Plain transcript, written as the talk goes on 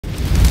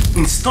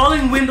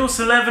Installing Windows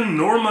 11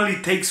 normally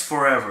takes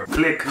forever.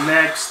 Click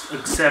next,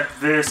 accept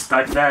this,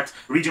 type that,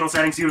 regional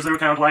settings, user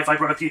account, Wi-Fi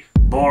product key.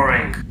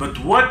 Boring. But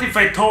what if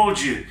I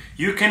told you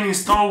you can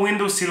install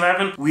Windows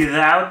 11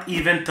 without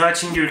even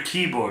touching your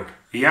keyboard?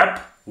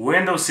 Yep.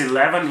 Windows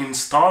 11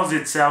 installs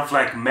itself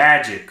like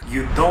magic.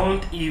 You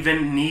don't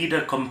even need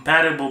a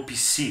compatible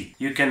PC.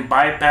 You can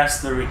bypass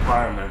the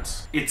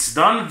requirements. It's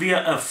done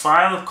via a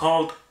file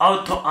called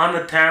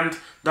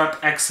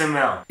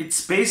Autounattend.xml.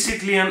 It's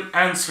basically an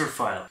answer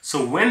file.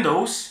 So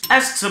Windows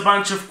asks a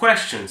bunch of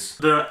questions.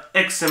 The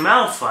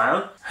XML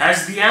file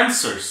has the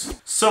answers.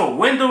 So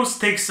Windows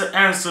takes the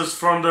answers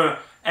from the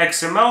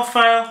XML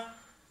file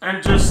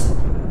and just...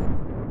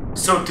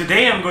 So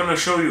today I'm gonna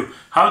show you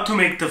how to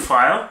make the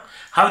file,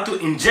 how to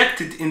inject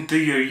it into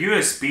your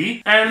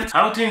USB, and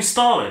how to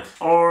install it,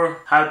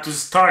 or how to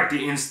start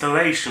the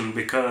installation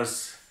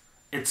because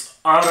it's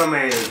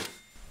automated.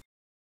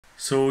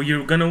 So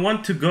you're gonna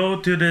want to go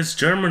to this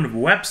German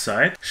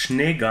website,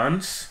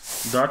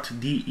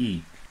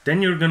 Schneegans.de.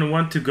 Then you're gonna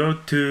want to go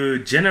to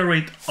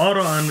generate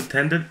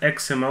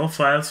Autounattend.xml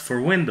files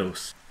for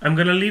Windows. I'm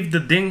gonna leave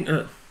the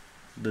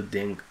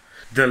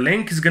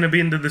link is gonna be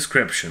in the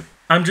description.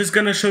 I'm just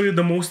gonna show you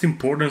the most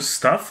important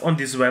stuff on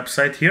this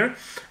website here,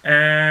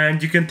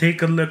 and you can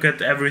take a look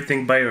at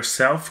everything by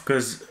yourself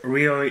because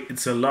really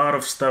it's a lot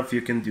of stuff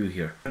you can do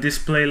here.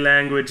 Display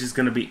language is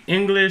gonna be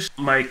English.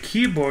 My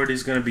keyboard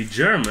is gonna be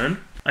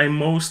German. I'm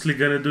mostly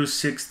gonna do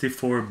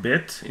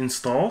 64-bit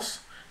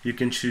installs. You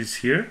can choose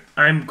here.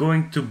 I'm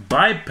going to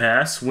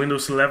bypass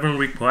Windows 11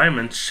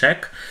 requirements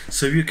check,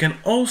 so you can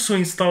also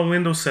install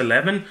Windows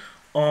 11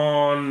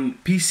 on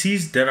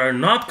PCs that are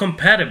not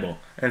compatible,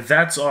 and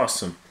that's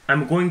awesome.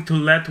 I'm going to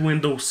let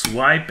Windows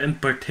wipe and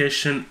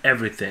partition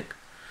everything,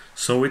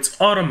 so it's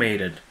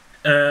automated.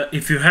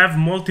 If you have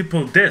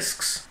multiple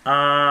disks,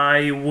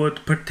 I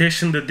would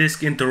partition the disk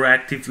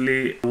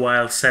interactively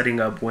while setting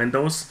up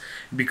Windows,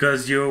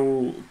 because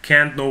you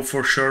can't know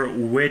for sure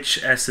which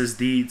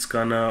SSD it's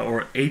gonna,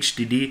 or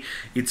HDD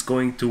it's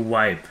going to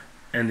wipe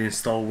and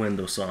install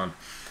Windows on.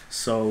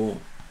 So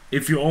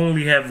if you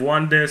only have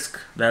one disk,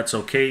 that's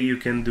okay, you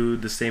can do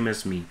the same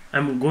as me.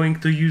 I'm going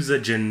to use a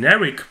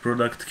generic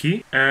product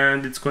key,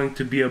 and it's going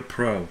to be a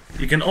Pro.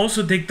 You can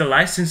also take the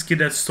license key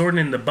that's stored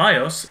in the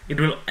BIOS, it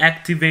will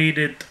activate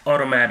it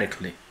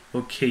automatically.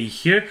 Okay,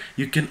 here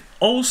you can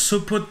also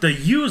put the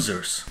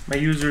users. My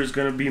user is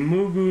gonna be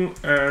Mugu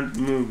and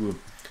Mugu.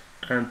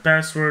 And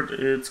password,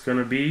 it's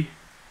gonna be,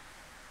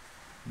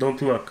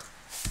 don't look.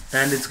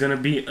 And it's gonna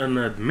be an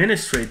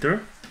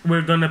administrator.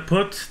 We're gonna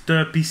put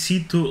the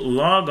PC to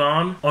log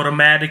on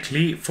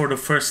automatically for the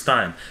first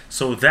time.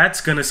 So that's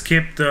gonna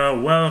skip the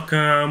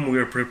welcome,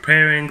 we're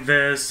preparing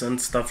this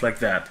and stuff like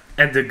that.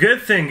 And the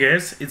good thing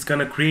is, it's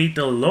gonna create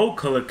a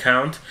local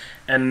account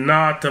and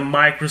not a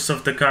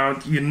Microsoft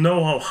account. You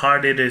know how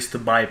hard it is to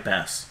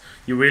bypass.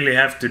 You really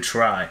have to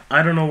try.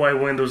 I don't know why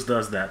Windows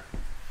does that.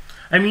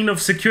 I mean, of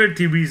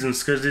security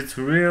reasons, because it's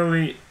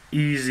really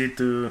easy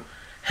to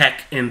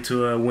hack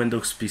into a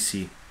Windows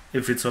PC.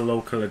 If it's a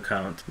local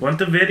account.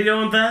 Want a video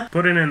on that?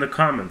 Put it in the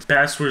comments.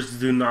 Passwords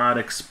do not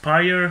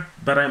expire,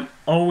 but I'm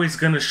always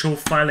gonna show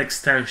file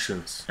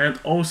extensions. And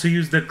also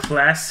use the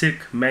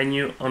classic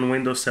menu on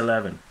Windows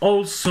 11.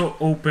 Also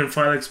open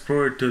File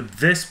Explorer to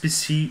this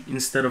PC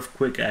instead of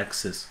quick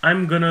access.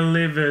 I'm gonna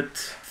leave it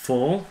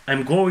full.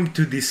 I'm going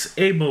to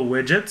disable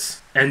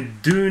widgets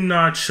and do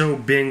not show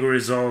Bing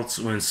results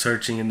when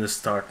searching in the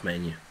start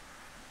menu.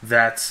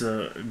 That's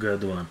a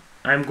good one.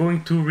 I'm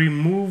going to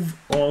remove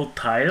all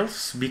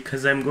tiles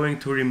because I'm going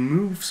to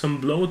remove some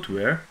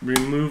bloatware,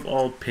 remove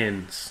all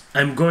pins.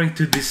 I'm going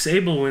to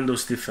disable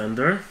Windows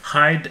Defender,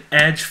 hide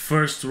Edge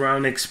first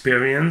run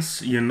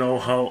experience, you know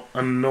how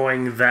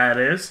annoying that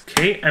is.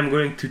 Okay, I'm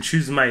going to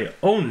choose my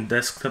own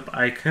desktop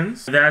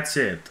icons. That's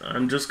it,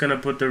 I'm just gonna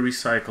put the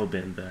recycle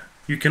bin there.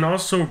 You can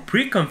also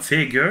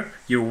pre-configure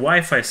your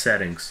Wi-Fi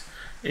settings.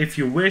 If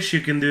you wish,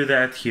 you can do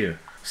that here.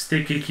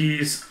 Sticky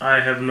keys, I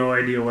have no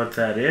idea what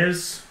that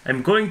is.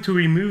 I'm going to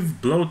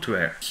remove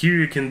bloatware. Here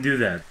you can do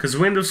that, because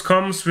Windows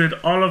comes with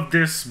all of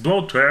this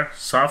bloatware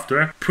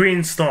software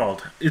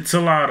pre-installed. It's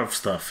a lot of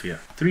stuff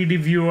here. 3D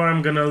viewer,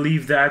 I'm gonna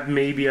leave that,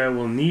 maybe I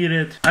will need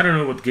it. I don't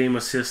know what Game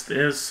Assist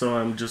is, so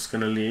I'm just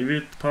gonna leave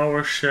it.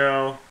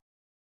 PowerShell.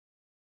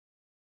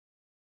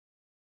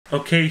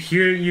 Okay,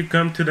 here you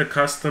come to the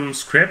custom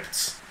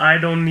scripts. I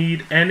don't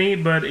need any,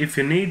 but if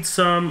you need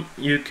some,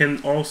 you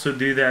can also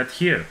do that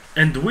here.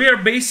 And we are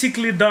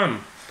basically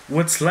done.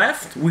 What's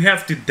left? We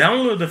have to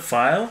download the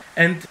file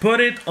and put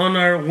it on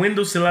our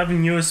Windows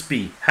 11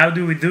 USB. How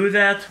do we do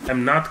that?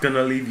 I'm not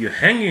gonna leave you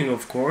hanging,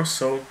 of course,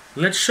 so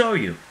let's show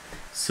you.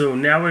 So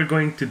now we're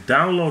going to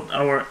download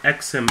our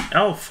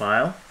XML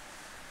file.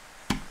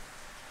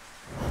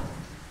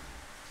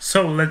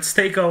 So let's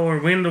take our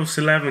Windows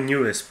 11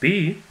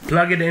 USB,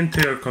 plug it into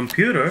your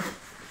computer,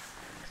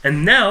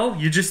 and now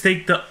you just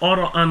take the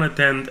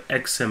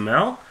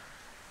Autounattend.xml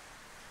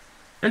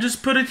and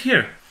just put it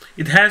here.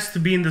 It has to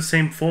be in the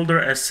same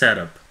folder as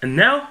setup. And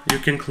now you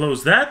can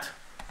close that,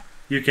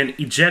 you can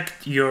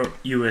eject your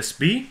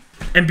USB.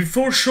 And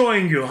before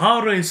showing you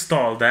how to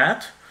install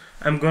that,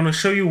 I'm gonna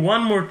show you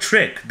one more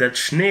trick that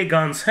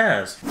Schneegans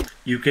has.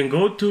 You can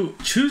go to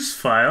choose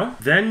file,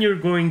 then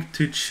you're going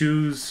to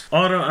choose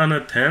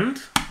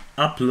Autounattend,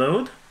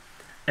 upload,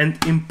 and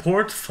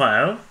import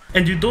file.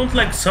 And you don't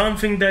like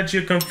something that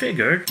you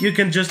configured, you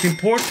can just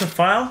import the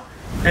file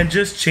and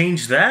just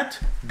change that,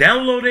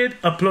 download it,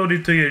 upload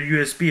it to your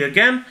USB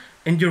again,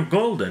 and you're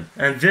golden.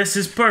 And this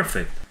is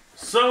perfect.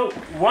 So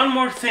one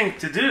more thing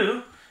to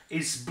do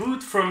is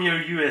boot from your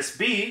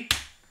USB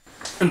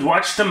and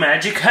watch the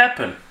magic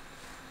happen.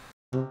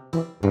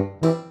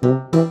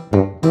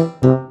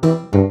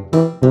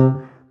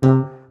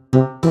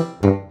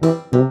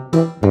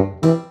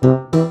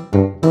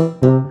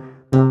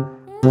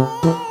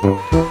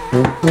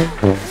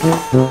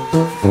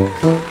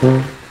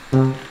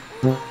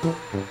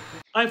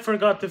 I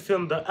forgot to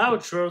film the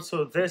outro,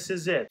 so this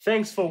is it.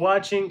 Thanks for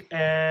watching,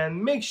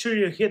 and make sure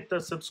you hit the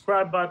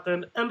subscribe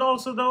button and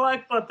also the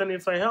like button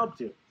if I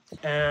helped you.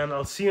 And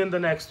I'll see you in the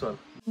next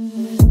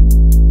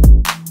one.